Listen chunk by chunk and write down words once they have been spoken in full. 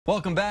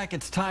Welcome back.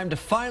 It's time to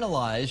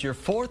finalize your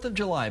 4th of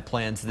July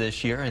plans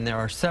this year, and there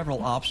are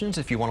several options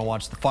if you want to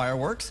watch the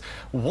fireworks,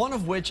 one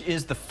of which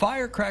is the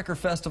Firecracker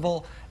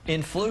Festival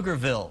in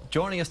Pflugerville.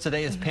 Joining us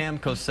today is Pam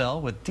Cosell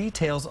with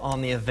details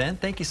on the event.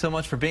 Thank you so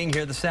much for being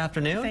here this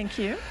afternoon. Thank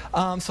you.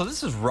 So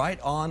this is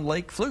right on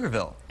Lake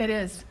Pflugerville. It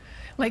is.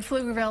 Lake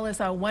Pflugerville is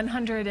a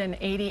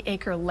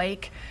 180-acre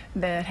lake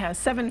that has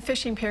 7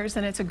 fishing piers,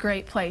 and it's a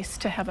great place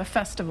to have a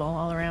festival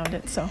all around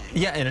it. So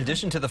yeah, in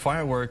addition to the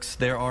fireworks,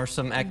 there are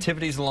some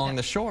activities along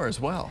the shore as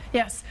well.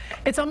 Yes,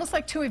 it's almost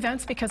like 2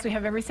 events because we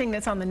have everything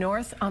that's on the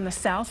north, on the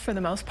south for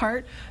the most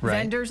part,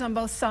 vendors on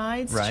both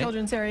sides,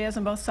 children's areas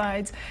on both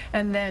sides,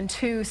 and then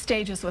 2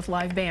 stages with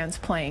live bands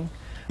playing.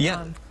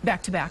 Yeah,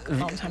 back to back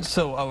all the time.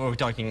 So we're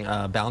talking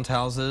bounce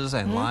houses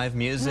and live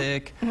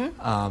music,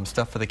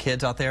 stuff for the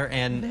kids out there,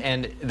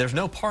 and there's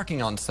no parking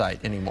on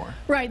site anymore.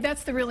 Right,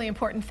 that's the really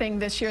important thing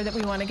this year that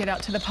we want to get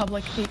out to the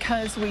public,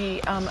 because we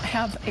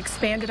have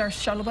expanded our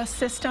shuttle bus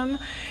system,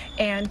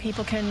 and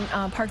people can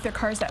park their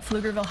cars at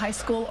Pflugerville High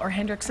School or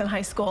Hendrickson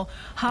High School,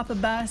 hop a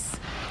bus,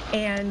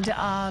 and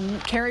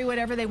carry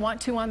whatever they want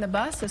to on the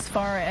bus as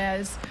far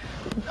as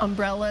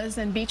umbrellas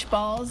and beach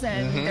balls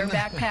and their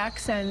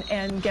backpacks,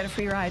 and get a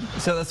free ride.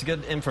 So that's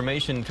good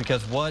information,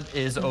 because what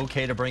is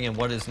okay to bring and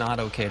what is not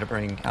okay to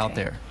bring out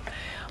there?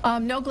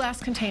 No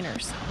glass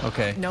containers.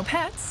 Okay. No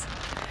pets.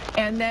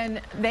 And then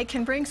they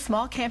can bring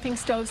small camping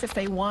stoves if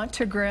they want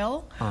to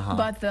grill,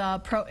 but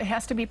it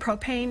has to be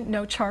propane,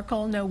 no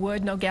charcoal, no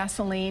wood, no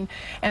gasoline,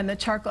 and the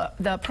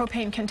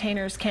propane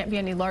containers can't be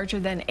any larger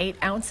than 8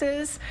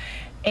 ounces.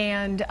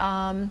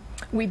 And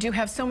we do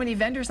have so many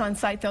vendors on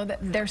site, though, that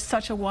there's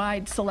such a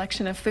wide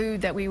selection of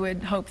food that we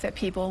would hope that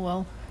people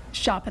will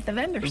shop at the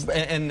vendors.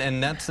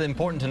 And that's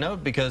important to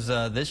note, because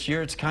this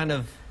year it's kind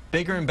of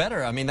bigger and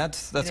better. I mean,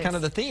 that's kind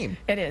of the theme.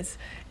 It is.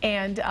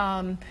 And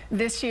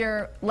last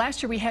year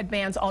we had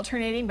bands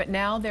alternating, but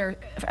now they're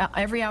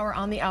every hour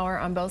on the hour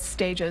on both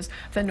stages.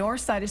 The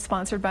north side is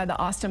sponsored by the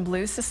Austin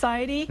Blues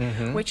Society,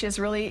 which is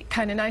really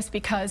kind of nice,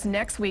 because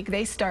next week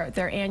they start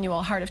their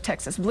annual Heart of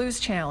Texas Blues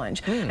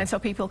Challenge, and so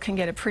people can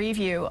get a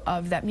preview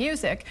of that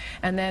music.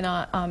 And then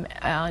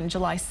on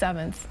July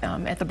 7th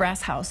at the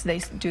Brass House, they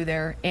do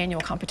their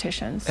annual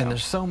competition. So. And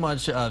there's so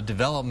much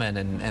development,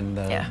 and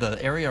the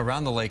area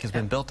around the lake has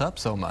been built up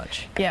so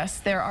much. Yes,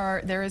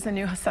 there is a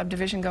new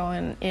subdivision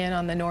going in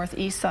on the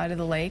northeast side of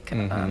the lake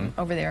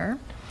over there.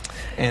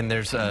 And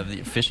there's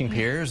the fishing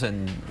piers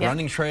and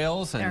running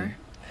trails and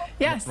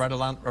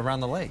right around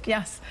the lake.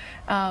 Yes.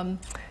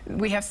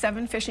 We have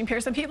 7 fishing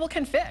piers, and people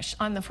can fish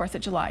on the 4th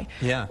of July.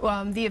 Yeah.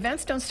 The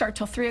events don't start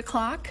till 3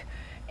 o'clock,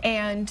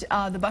 and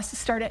the buses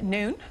start at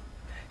noon.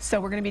 So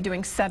we're going to be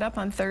doing setup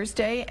on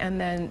Thursday, and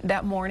then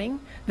that morning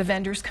the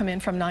vendors come in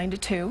from 9 to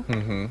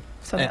 2.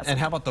 So and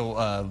how about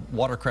the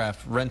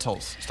watercraft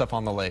rentals, stuff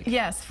on the lake?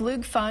 Yes,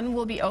 Pflug Fun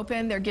will be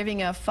open. They're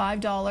giving a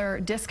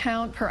 $5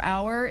 discount per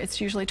hour.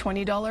 It's usually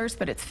 $20,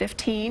 but it's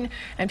 $15,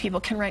 and people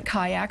can rent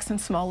kayaks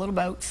and small little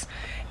boats.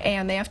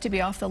 And they have to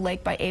be off the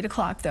lake by 8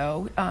 o'clock,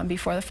 though,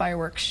 before the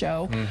fireworks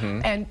show.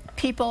 And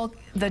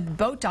the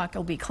boat dock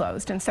will be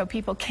closed, and so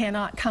people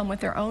cannot come with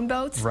their own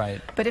boats.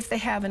 Right. But if they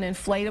have an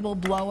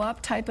inflatable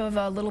blow-up type of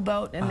a little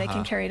boat and they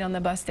can carry it on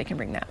the bus, they can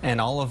bring that. And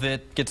all of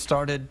it gets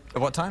started at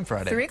what time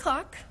Friday? 3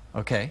 o'clock.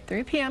 Okay.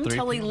 3 p.m.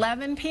 till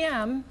 11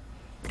 p.m.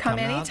 Come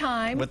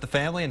anytime. With the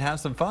family and have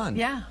some fun.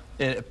 Yeah.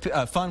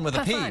 Fun with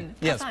a P.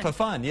 Yes,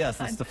 Pfun. Yes,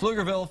 it's the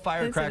Pflugerville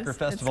Firecracker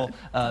Festival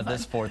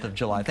this 4th of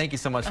July. Thank you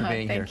so much for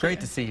being here.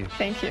 Great to see you.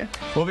 Thank you.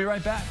 We'll be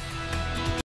right back.